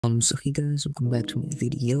So hey guys, welcome back to my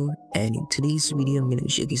video, and in today's video I'm gonna be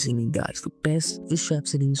showcasing you guys the best Fishstrap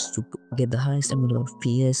settings to get the highest amount of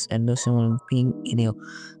FPS and most amount of ping in your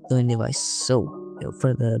phone device. So without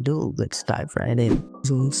further ado, let's dive right in.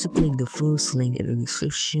 So once you click the first link in the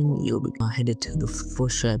description, you'll be headed to the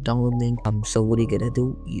Fishstrap download link. So what you gotta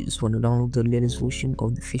do, you just want to download the latest version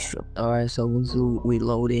of the Fishstrap. Alright, so once we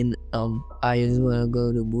load in, I just wanna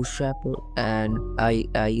go to Bootstrapper, and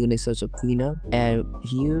you're gonna search a cleaner, and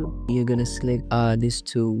here you're gonna select this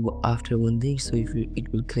to after 1 day. So if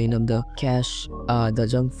it will clean up the cache, the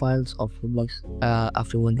junk files of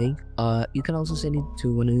after 1 day. You can also set it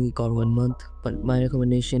to 1 week or 1 month, but my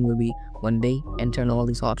recommendation will be 1 day, and turn all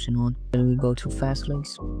these options on. Then we go to fast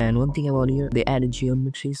links, and one thing about here, they added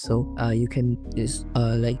geometry, so you can just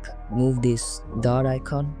like move this dot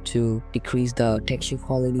icon to decrease the texture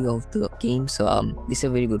quality of the game. So this is a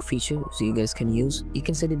very good feature, so you guys can use. You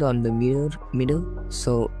can set it on the middle,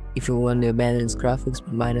 so if you want the balanced graphics,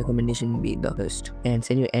 my recommendation would be the best. And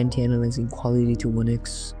set your anti-aliasing quality to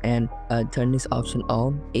 1x, and turn this option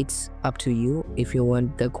on. It's up to you. If you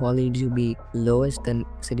want the quality to be lowest, then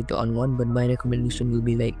set it to on 1, but my recommendation will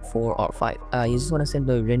be like 4 or 5. You just want to set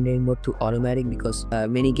the rendering mode to automatic, because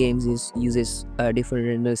many games uses different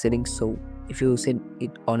render settings. So if you set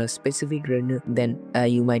it on a specific render, then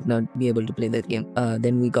you might not be able to play that game.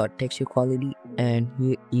 Then we got texture quality, and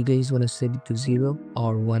you guys want to set it to 0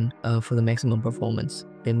 or 1 for the maximum performance.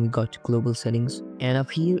 Then we got global settings, and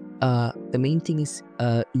up here the main thing is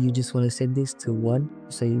you just want to set this to 1,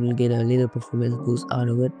 so you will get a little performance boost out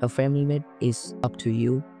of it. A frame rate is up to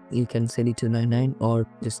you. You can set it to 99 or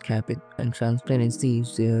just cap it. And transparency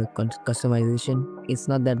is customization. It's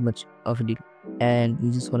not that much of a deal. And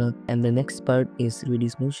you just wanna, and the next part is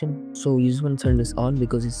reduce motion. So you just want to turn this on,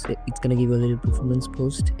 because it's gonna give you a little performance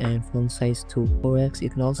boost. And font size to 4x. You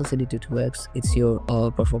can also set it to 2x. It's your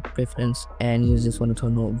preference, and you just want to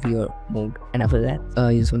turn on VR mode. And after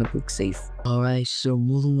that, you just want to click save. Alright, so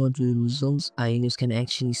moving on to the results, I just can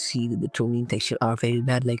actually see that the toning texture are very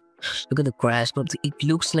bad. Like, look at the crash, but it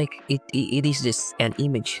looks like it is just an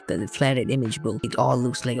image, the flatted image build. It all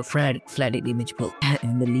looks like a flatted image build,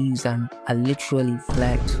 and the leaves are literally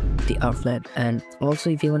flat. They are flat. And also,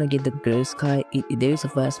 if you want to get the gray sky, there is a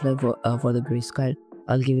fast lag for the gray sky.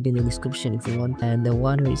 I'll give it in the description if you want. And the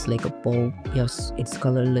water is like a bowl. Yes, it's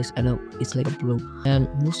colorless, and it's like a blue. And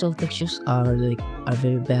most of the textures are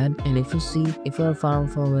very bad. And if you are far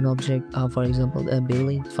from an object, for example a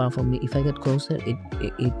building far from me, if I get closer,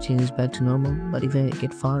 it changes back to normal. But if I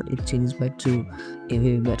get far, it changes back to a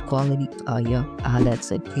very bad quality.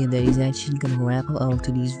 That's it. Okay, that is actually gonna wrap up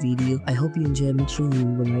today's video. I hope you enjoyed. Make sure you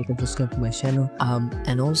will like and subscribe to my channel.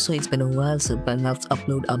 And also, it's been a while since I last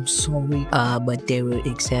upload. I'm sorry, but there were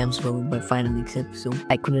exams for my final exam, so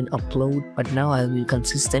I couldn't upload. But now I'll be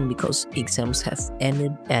consistent because exams have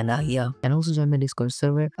ended. And and also join my Discord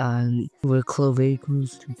server. We're very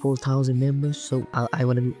close to 4,000 members, so I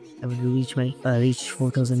want to reach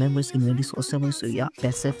 4,000 members in my Discord server. So yeah,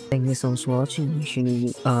 that's it. Thank you so much for watching. Make sure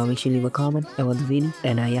you leave a comment about the video,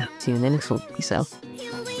 and see you in the next one. Peace out.